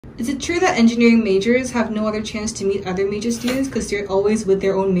Is it true that engineering majors have no other chance to meet other major students because they're always with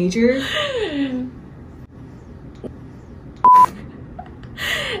their own major?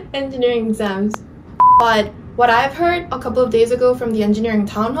 Engineering exams. But what I've heard a couple of days ago from the engineering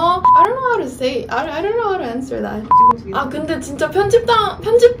town hall, I don't know how to say, I don't know how to answer that. 아 근데 진짜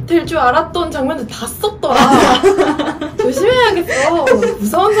편집될 줄 알았던 장면들 다 썼더라. 조심해야겠어.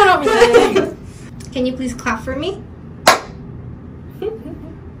 무서운 사람이네. Can you please clap for me?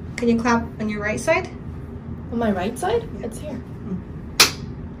 Can you clap on your right side? On my right side? It's here.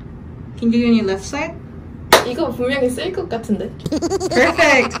 Can you do it on your left side? 이거 분명히 쓸 것 같은데.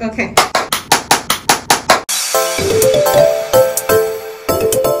 Perfect! Okay.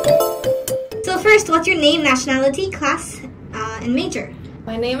 So first, what's your name, nationality, class, and major?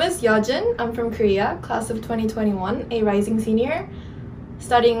 My name is Yeojin. I'm from Korea, class of 2021, a rising senior,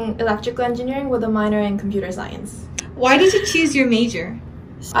 studying electrical engineering with a minor in computer science. Why did you choose your major?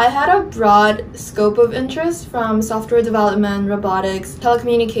 I had a broad scope of interest from software development, robotics,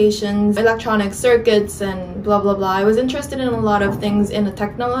 telecommunications, electronic circuits, and blah blah blah. I was interested in a lot of things in the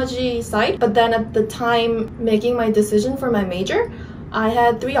technology side, but then at the time making my decision for my major, I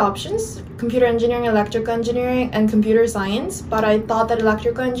had three options: computer engineering, electrical engineering, and computer science. But I thought that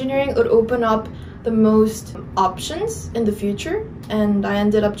electrical engineering would open up the most options in the future, and I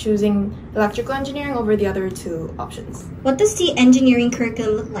ended up choosing electrical engineering over the other two options. What does the engineering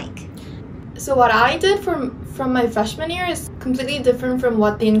curriculum look like? So what I did from my freshman year is completely different from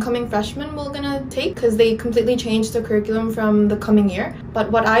what the incoming freshmen were gonna take, because they completely changed the curriculum from the coming year.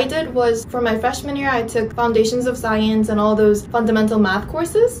 But what I did was, for my freshman year, I took Foundations of Science and all those fundamental math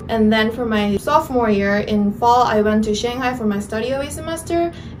courses. And then for my sophomore year, in fall, I went to Shanghai for my study away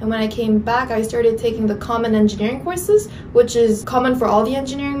semester. And when I came back, I started taking the common engineering courses, which is common for all the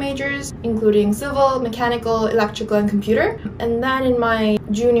engineering majors, including civil, mechanical, electrical, and computer. And then in my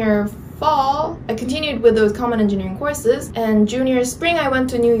junior fall, I continued with those common engineering courses, and junior spring I went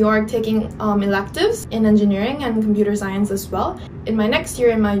to New York taking electives in engineering and computer science as well. In my next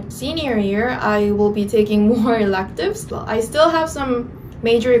year, in my senior year, I will be taking more electives. Well, I still have some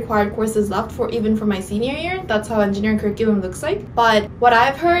major required courses left even for my senior year. That's how engineering curriculum looks like. But what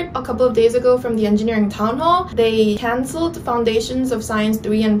I've heard a couple of days ago from the engineering town hall, they canceled Foundations of Science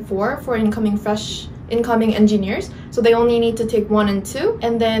 3 and 4 for incoming engineers, so they only need to take 1 and 2,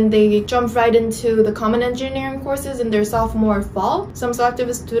 and then they jump right into the common engineering courses in their sophomore fall. Some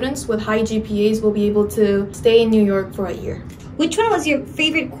selective students with high GPAs will be able to stay in New York for a year. Which one was your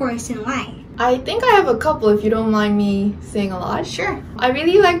favorite course and why? I think I have a couple, if you don't mind me saying a lot. Sure. I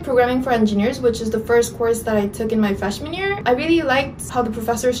really like Programming for Engineers, which is the first course that I took in my freshman year. I really liked how the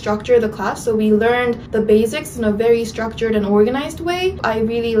professor structured the class, so we learned the basics in a very structured and organized way. I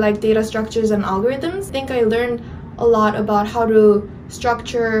really like data structures and algorithms. I think I learned a lot about how to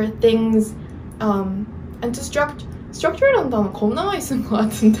structure things, and to structure라는 단어 겁나 많이 쓴 것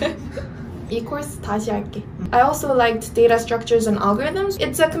같은데. 이 코र्스 다시 할게. I also liked data structures and algorithms.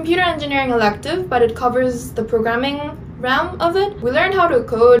 It's a computer engineering elective, but it covers the programming realm of it. We learned how to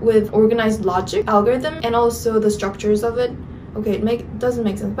code with organized logic, algorithm, and also the structures of it. Okay, it doesn't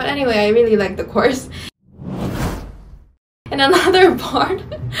make sense. But anyway, I really like the course. And another part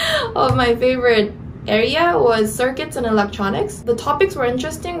of my favorite area was circuits and electronics. The topics were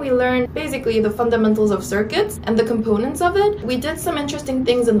interesting. We learned basically the fundamentals of circuits and the components of it. We did some interesting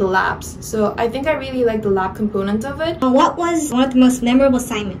things in the labs, so I think I really liked the lab component of it. What was one of the most memorable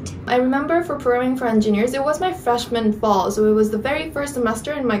assignment? I remember for Programming for Engineers, it was my freshman fall, so it was the very first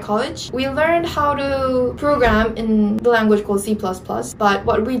semester in my college. We learned how to program in the language called C++, but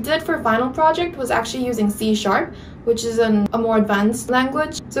what we did for final project was actually using C#, which is a more advanced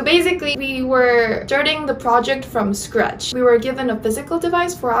language. So basically, we were starting the project from scratch. We were given a physical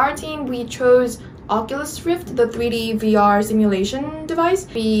device. For our team, we chose Oculus Rift, the 3D VR simulation device.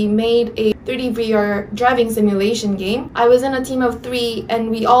 We made a 3D VR driving simulation game. I was in a team of 3 and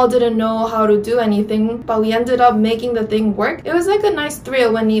we all didn't know how to do anything, but we ended up making the thing work. It was like a nice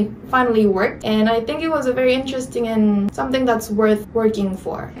thrill when it finally worked, and I think it was a very interesting and something that's worth working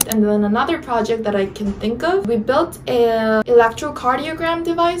for. And then another project that I can think of, we built an electrocardiogram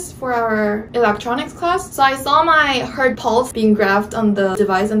device for our electronics class. So I saw my heart pulse being graphed on the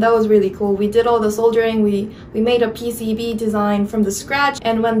device, and that was really cool. We did all the soldering, we made a PCB design from the scratch,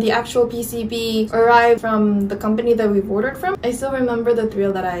 and when the actual PCB arrived from the company that we've ordered from, I still remember the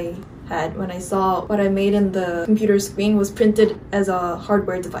thrill that I had when I saw what I made in the computer screen was printed as a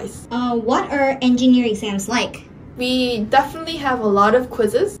hardware device. What are engineering exams like? We definitely have a lot of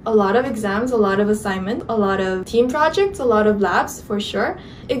quizzes, a lot of exams, a lot of assignments, a lot of team projects, a lot of labs for sure.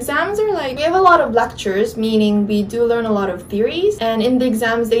 Exams are like, we have a lot of lectures, meaning we do learn a lot of theories, and in the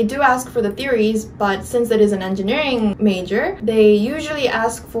exams they do ask for the theories, but since it is an engineering major, they usually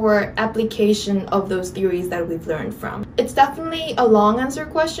ask for application of those theories that we've learned from. It's definitely a long answer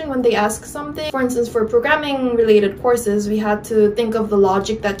question when they ask something. For instance, for programming related courses, we had to think of the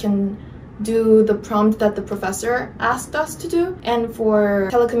logic that can do the prompt that the professor asked us to do. And for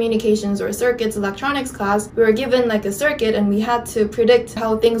telecommunications or circuits electronics class, we were given like a circuit and we had to predict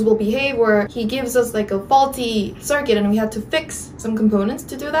how things will behave, or he gives us like a faulty circuit and we had to fix some components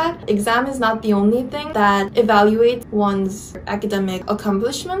to do that. Exam is not the only thing that evaluates one's academic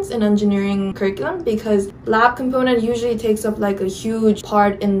accomplishments in engineering curriculum, because lab component usually takes up like a huge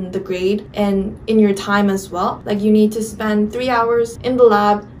part in the grade and in your time as well. Like you need to spend 3 hours in the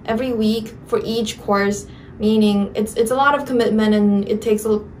lab every week for each course, meaning it's a lot of commitment and it takes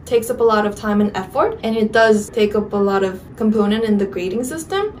up a lot of time and effort, and it does take up a lot of component in the grading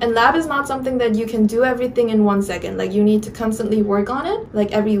system. And lab is not something that you can do everything in 1 second. Like you need to constantly work on it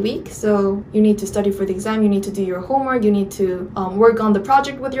like every week. So you need to study for the exam, you need to do your homework, you need to work on the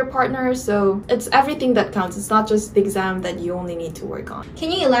project with your partner. So it's everything that counts. It's not just the exam that you only need to work on.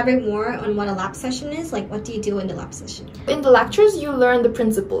 Can you elaborate more on what a lab session is? Like what do you do in the lab session? In the lectures, you learn the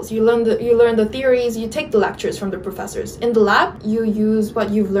principles, you learn the theories, you take the lectures from the professors. In the lab, you use what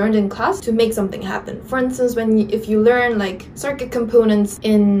you've learned in class to make something happen. For instance, if you learn like circuit components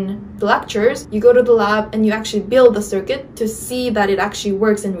in the lectures, you go to the lab and you actually build the circuit to see that it actually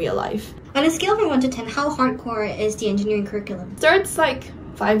works in real life. On a scale from 1 to 10, how hardcore is the engineering curriculum? Starts like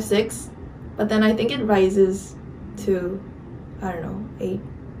 5, 6, but then I think it rises to, I don't know, 8,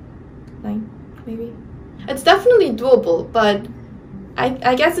 9 maybe. It's definitely doable, but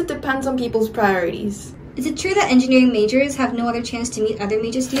I guess it depends on people's priorities. Is it true that engineering majors have no other chance to meet other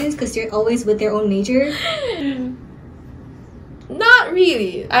major students because they're always with their own major? Not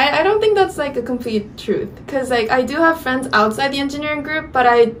really. I don't think that's like a complete truth, because like I do have friends outside the engineering group, but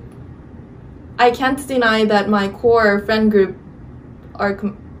I can't deny that my core friend group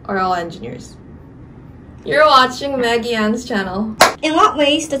are all engineers. You're watching Maggie Ann's channel. In what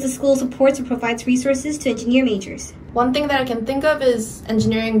ways does the school support or provides resources to engineer majors? One thing that I can think of is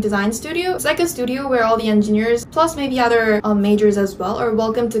Engineering Design Studio. It's like a studio where all the engineers, plus maybe other majors as well, are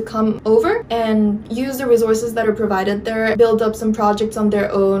welcome to come over and use the resources that are provided there, build up some projects on their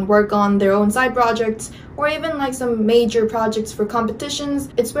own, work on their own side projects, or even like some major projects for competitions.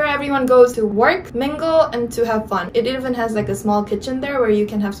 It's where everyone goes to work, mingle, and to have fun. It even has like a small kitchen there where you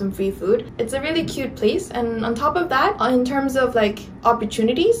can have some free food. It's a really cute place. And on top of that, in terms of like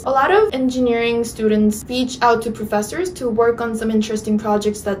opportunities, a lot of engineering students reach out to professors to work on some interesting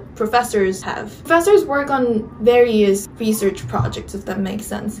projects that professors have. Professors work on various research projects, if that makes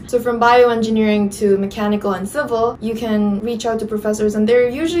sense. So from bioengineering to mechanical and civil, you can reach out to professors and they're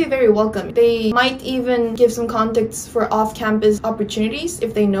usually very welcome. They might even give some contacts for off-campus opportunities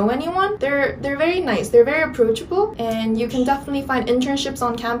if they know anyone. They're very nice, they're very approachable, and you can definitely find internships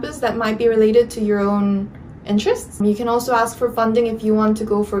on campus that might be related to your own interests. You can also ask for funding if you want to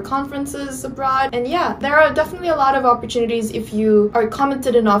go for conferences abroad. And yeah, there are definitely a lot of opportunities if you are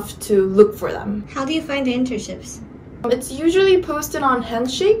committed enough to look for them. How do you find the internships? It's usually posted on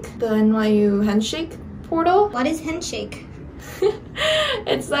Handshake, the NYU Handshake portal. What is Handshake?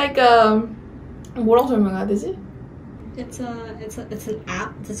 It's like 뭐라고 설명해야 되지? It's an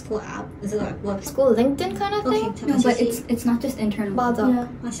app. It's a school app. Is it like what? School LinkedIn kind of thing? Okay, No, but it's not just internal. 맞아.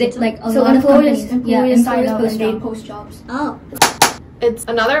 Like a lot of companies, inside out, and they post jobs. Oh. It's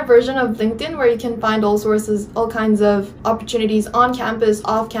another version of LinkedIn where you can find all kinds of opportunities on campus,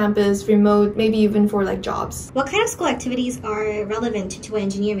 off campus, remote, maybe even for like jobs. What kind of school activities are relevant to an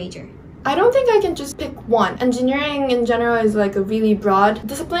engineer major? I don't think I can just pick one. Engineering in general is like a really broad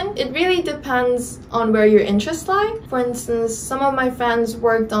discipline. It really depends on where your interests lie. For instance, some of my friends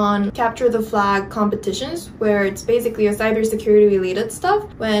worked on capture the flag competitions, where it's basically a cybersecurity related stuff,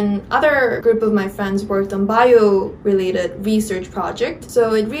 when other group of my friends worked on bio related research project.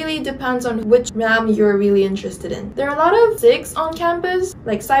 So it really depends on which RAM you're really interested in. There are a lot of SIGs on campus,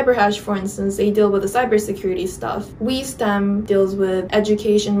 like CyberHash for instance, they deal with the cybersecurity stuff. WeSTEM deals with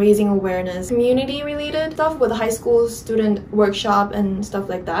education, raising awareness, community related stuff with a high school student workshop and stuff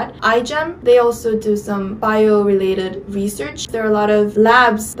like that. iGEM, they also do some bio related research. There are a lot of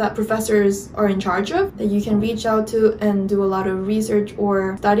labs that professors are in charge of that you can reach out to and do a lot of research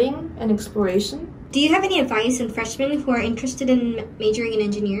or studying and exploration. Do you have any advice on freshmen who are interested in majoring in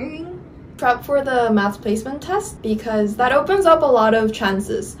engineering? Prep for the math placement test, because that opens up a lot of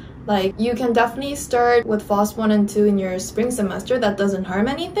chances. Like, you can definitely start with FOSS 1 and 2 in your spring semester. That doesn't harm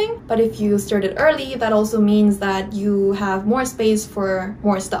anything. But if you started early, that also means that you have more space for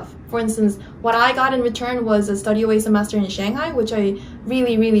more stuff. For instance, what I got in return was a study away semester in Shanghai, which I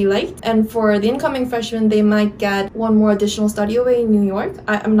really liked. And for the incoming freshmen, they might get one more additional study away in New York.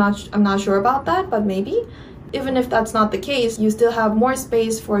 I'm not sure about that, but maybe. Even if that's not the case, you still have more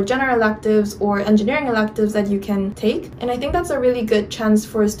space for general electives or engineering electives that you can take. And I think that's a really good chance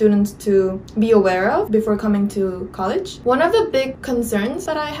for students to be aware of before coming to college. One of the big concerns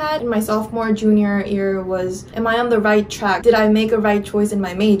that I had in my sophomore, junior year was, am I on the right track? Did I make a right choice in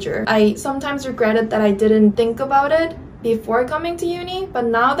my major? I sometimes regretted that I didn't think about it before coming to uni, but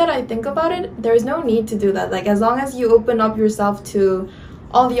now that I think about it, there's no need to do that. Like, as long as you open up yourself to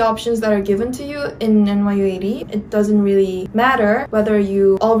all the options that are given to you in NYUAD, it doesn't really matter whether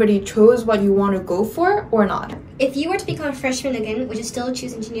you already chose what you want to go for or not. If you were to become a freshman again, would you still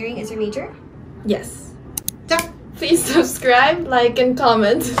choose engineering as your major? Yes. Please subscribe, like, and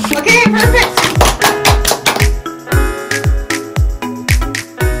comment. Okay, perfect!